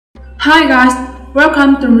Hi guys,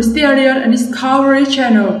 welcome to Mysterious and Discovery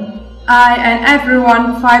channel. I and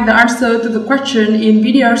everyone find the answer to the question in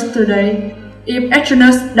videos today. If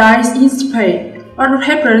astronaut dies in space, what would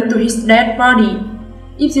happen to his dead body?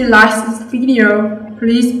 If you like this video,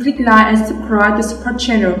 please click like and subscribe to support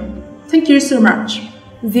channel. Thank you so much.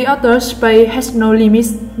 The outer space has no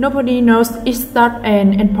limits. Nobody knows its start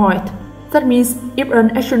and end point. That means if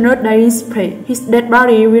an astronaut dies in space, his dead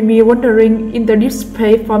body will be wandering in the deep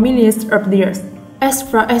space for millions of years. As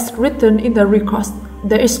far as written in the records,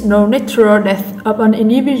 there is no natural death of an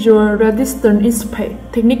individual resistant in space.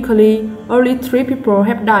 Technically, only 3 people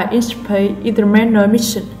have died in space in the Manor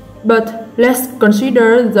mission. But let's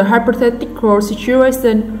consider the hypothetical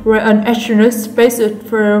situation where an astronaut spaceship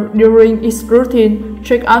fell during its routine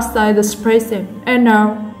trek outside the spaceship. And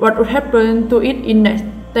now, what would happen to it in next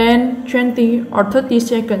 10, 20 or 30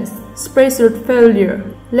 seconds? Spacesuit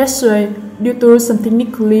failure. Let's say, due to some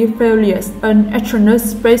technical failures, an astronaut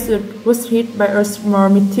spacesuit was hit by a small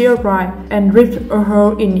meteorite and ripped a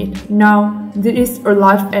hole in it. Now, this is a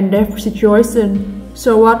life and death situation.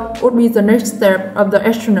 So what would be the next step of the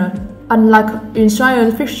astronaut? Unlike in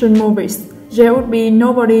science fiction movies, there would be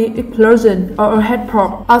no body explosion or a head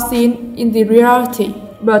pop as seen in the reality.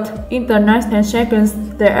 But in the next 10 seconds,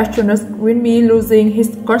 the astronaut will be losing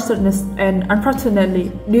his consciousness and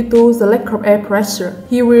unfortunately, due to the lack of air pressure,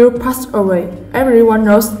 he will pass away. Everyone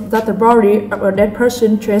knows that the body of a dead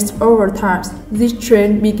person changes over time. This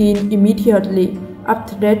trend begins immediately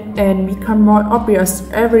after death and becomes more obvious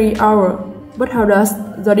every hour. But how does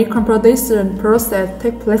the decomposition process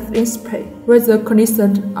take place in space, where the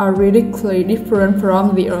conditions are radically different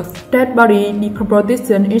from the Earth? Dead body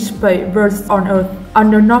decomposition in space versus on Earth.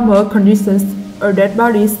 Under normal conditions, a dead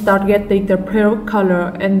body starts getting the pale color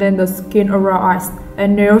and then the skin around eyes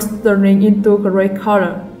and nails turning into gray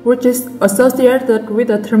color, which is associated with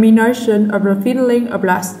the termination of the filling of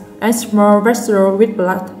blood and small vessels with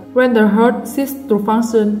blood. When the heart ceases to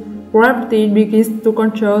function, gravity begins to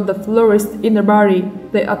control the fluids in the body.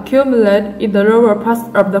 They accumulate in the lower parts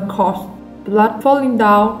of the corpse. Blood falling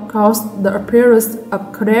down causes the appearance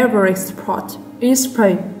of cadaveric spots. In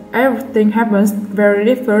space, everything happens very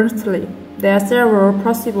differently. There are several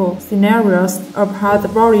possible scenarios of how the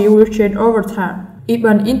body will change over time. If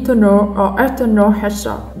an internal or external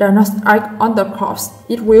headshot does not act on the corpse,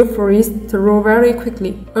 it will freeze through very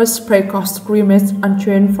quickly. A space corpse remains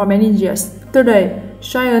unchanged for many years. Today,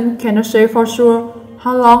 science cannot say for sure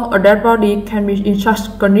how long a dead body can be in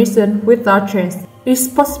such condition without change. It's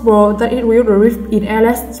possible that it will live in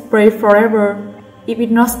airless space forever if it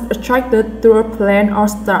is not attracted to a planet or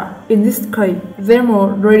star. In this case, thermal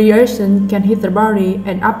radiation can hit the body,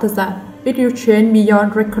 and after that, it will change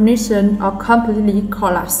beyond recognition or completely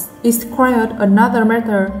collapse. It's quite another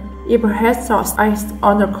matter if a headshot acts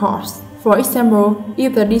on the corpse. For example,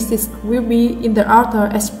 if the disease will be in the outer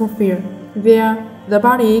atmosphere, there the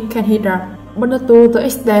body can heat up, but not to the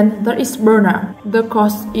extent that it's burned out. The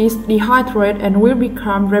corpse is dehydrated and will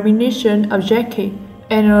become reminiscent of jacket,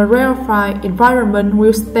 and a rarefied environment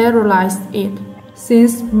will sterilize it.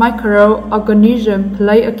 Since microorganisms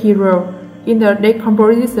play a key role in the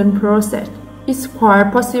decomposition process, it's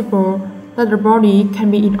quite possible that the body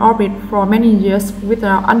can be in orbit for many years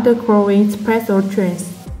without undergoing spatial change.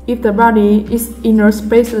 If the body is in a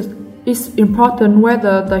space, it's important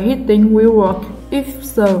whether the heating will work. If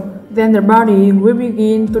so, then the body will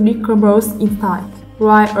begin to decompose inside,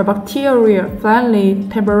 while a bacteria-friendly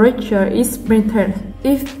temperature is maintained.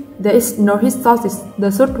 If there is no heat sources,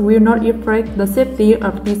 the suit will not affect the safety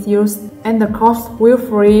of tissues, and the corpse will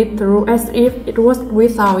freeze through as if it was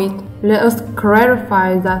without it. Let us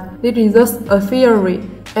clarify that this is just a theory,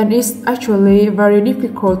 and it's actually very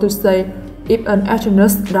difficult to say if an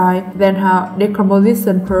astronaut dies, then how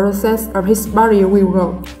decomposition process of his body will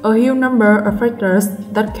go. A huge number of factors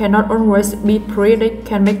that cannot always be predicted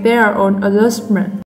can make their own adjustment.